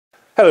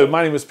Hello,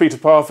 my name is Peter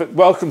Parfitt.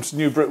 Welcome to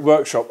New Brit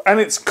Workshop, and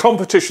it's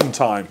competition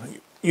time.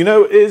 You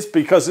know it is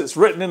because it's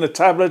written in a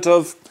tablet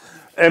of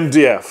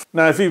MDF.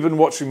 Now, if you've been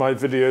watching my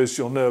videos,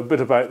 you'll know a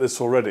bit about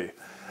this already.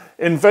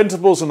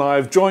 Inventables and I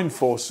have joined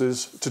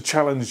forces to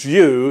challenge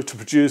you to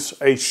produce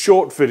a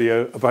short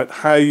video about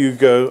how you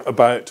go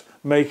about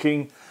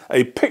making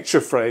a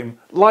picture frame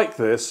like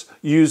this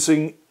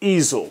using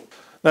Easel.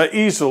 Now,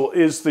 Easel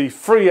is the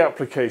free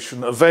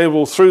application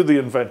available through the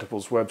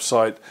Inventables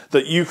website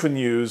that you can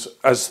use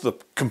as the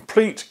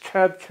complete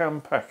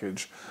CAD/CAM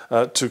package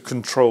to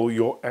control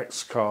your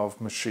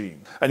X-Carve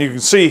machine. And you can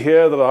see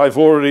here that I've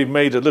already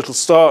made a little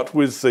start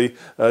with the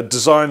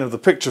design of the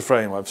picture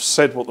frame. I've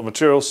said what the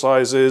material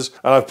size is,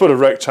 and I've put a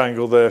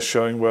rectangle there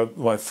showing where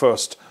my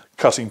first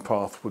cutting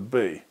path would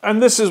be.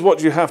 And this is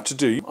what you have to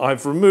do.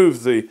 I've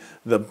removed the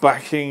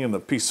backing and the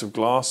piece of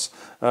glass,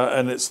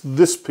 and it's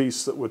this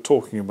piece that we're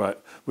talking about,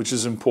 which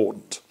is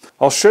important.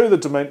 I'll show the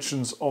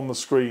dimensions on the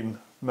screen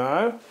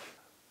now,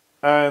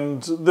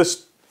 and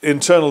this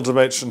internal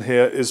dimension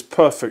here is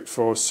perfect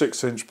for a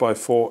 6" by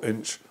 4"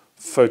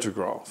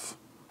 photograph.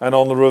 And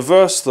on the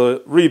reverse,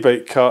 the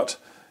rebate cut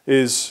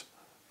is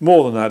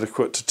more than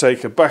adequate to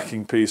take a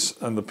backing piece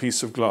and the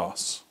piece of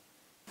glass.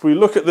 If we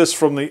look at this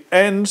from the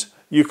end,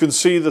 you can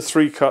see the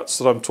three cuts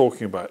that I'm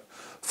talking about.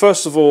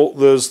 First of all,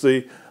 there's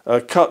the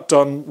cut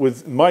done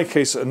with, in my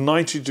case, a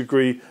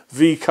 90-degree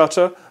V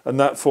cutter, and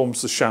that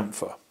forms the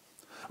chamfer.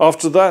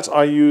 After that,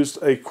 I used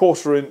a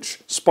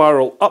 1/4"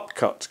 spiral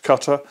upcut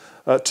cutter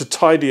to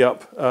tidy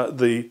up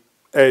the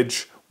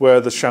edge where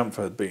the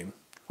chamfer had been.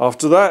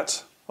 After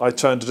that, I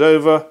turned it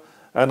over,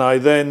 and I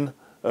then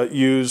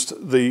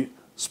used the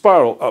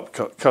spiral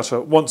upcut cutter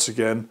once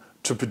again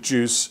to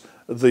produce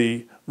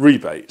the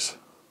rebate.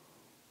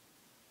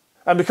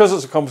 And because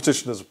it's a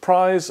competition, there's a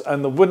prize,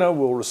 and the winner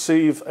will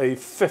receive a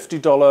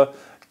 $50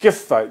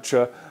 gift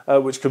voucher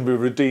which can be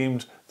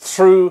redeemed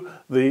through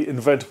the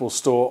Inventables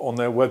store on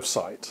their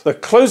website. The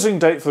closing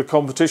date for the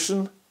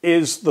competition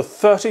is the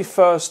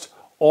 31st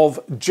of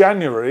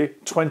January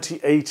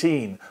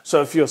 2018.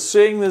 So if you're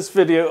seeing this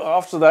video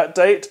after that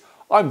date,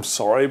 I'm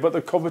sorry, but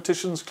the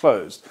competition's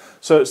closed.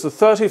 So it's the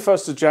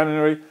 31st of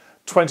January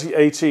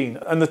 2018,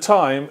 and the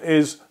time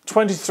is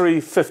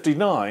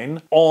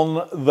 23:59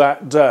 on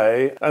that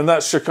day, and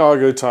that's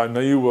Chicago time.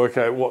 Now you work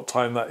out what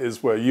time that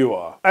is where you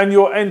are. And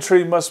your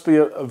entry must be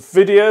a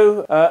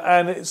video,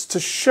 and it's to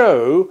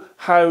show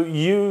how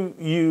you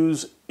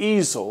use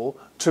Easel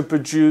to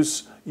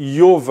produce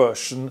your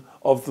version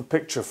of the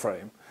picture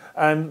frame.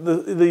 And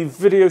the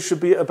video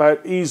should be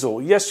about Easel.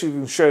 Yes, you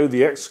can show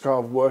the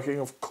X-Carve working,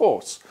 of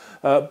course,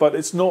 but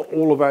it's not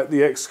all about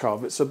the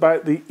X-Carve. It's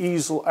about the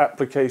Easel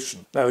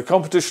application. Now, the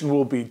competition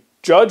will be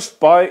judged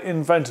by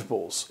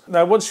Inventables.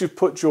 Now, once you've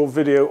put your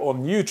video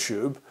on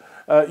YouTube,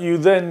 you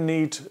then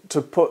need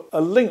to put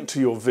a link to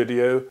your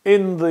video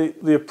in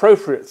the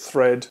appropriate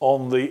thread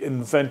on the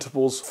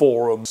Inventables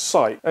forum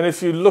site. And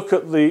if you look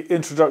at the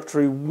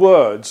introductory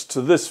words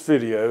to this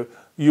video,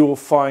 you'll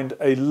find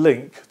a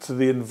link to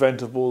the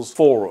Inventables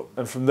forum,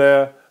 and from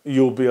there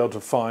you'll be able to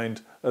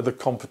find the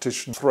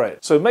competition thread.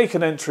 So make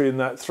an entry in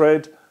that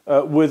thread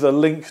with a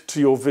link to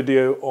your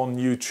video on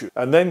YouTube,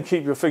 and then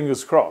keep your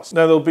fingers crossed.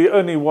 Now, there'll be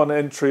only one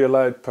entry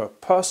allowed per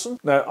person.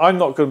 Now, I'm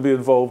not going to be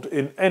involved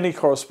in any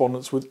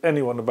correspondence with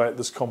anyone about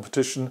this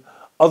competition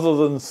other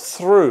than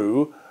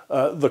through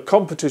the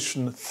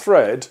competition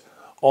thread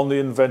on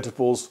the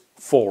Inventables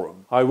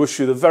forum. I wish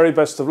you the very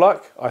best of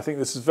luck. I think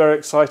this is very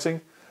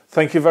exciting.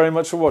 Thank you very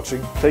much for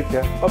watching. Take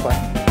care.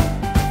 Bye-bye.